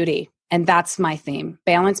builds beauty. And that's my theme.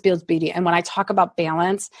 Balance builds beauty. And when I talk about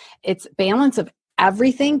balance, it's balance of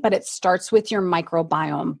everything, but it starts with your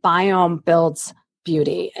microbiome. Biome builds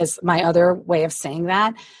beauty is my other way of saying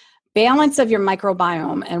that. Balance of your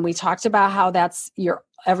microbiome. And we talked about how that's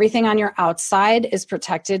everything on your outside is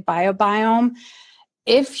protected by a biome.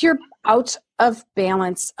 If you're out of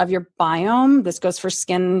balance of your biome, this goes for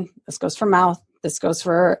skin, this goes for mouth, this goes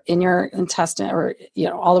for in your intestine, or,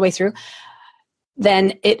 all the way through,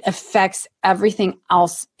 then it affects everything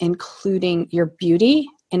else, including your beauty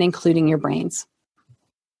and including your brains.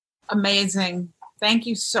 Amazing. Thank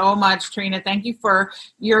you so much, Trina. Thank you for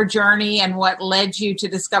your journey and what led you to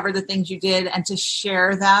discover the things you did and to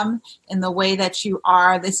share them in the way that you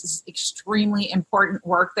are. This is extremely important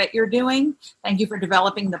work that you're doing. Thank you for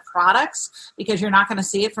developing the products, because you're not going to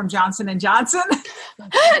see it from Johnson & Johnson.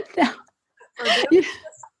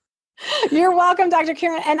 You're welcome, Dr.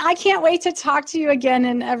 Karen. And I can't wait to talk to you again,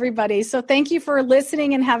 and everybody. So thank you for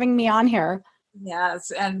listening and having me on here.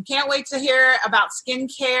 Yes, and can't wait to hear about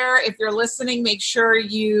skincare. If you're listening, make sure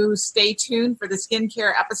you stay tuned for the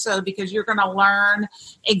skincare episode, because you're going to learn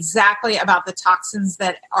exactly about the toxins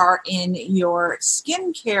that are in your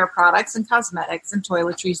skincare products and cosmetics and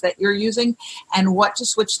toiletries that you're using, and what to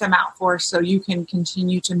switch them out for so you can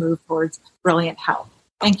continue to move towards brilliant health.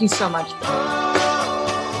 Thank you so much.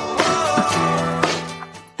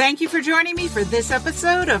 Thank you for joining me for this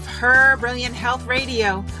episode of Her Brilliant Health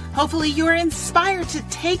Radio. Hopefully you are inspired to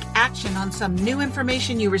take action on some new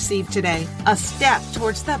information you received today. A step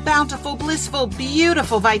towards the bountiful, blissful,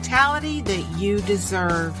 beautiful vitality that you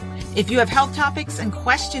deserve. If you have health topics and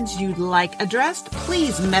questions you'd like addressed,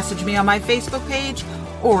 please message me on my Facebook page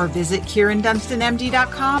or visit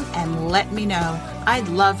KieranDunstonMD.com and let me know. I'd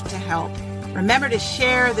love to help. Remember to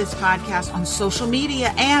share this podcast on social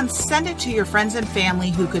media and send it to your friends and family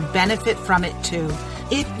who could benefit from it too.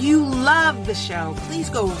 If you love the show, please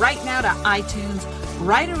go right now to iTunes,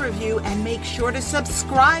 write a review, and make sure to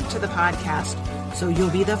subscribe to the podcast so you'll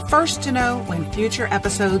be the first to know when future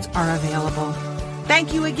episodes are available.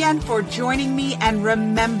 Thank you again for joining me, and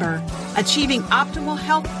remember, achieving optimal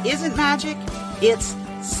health isn't magic, it's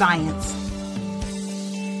science.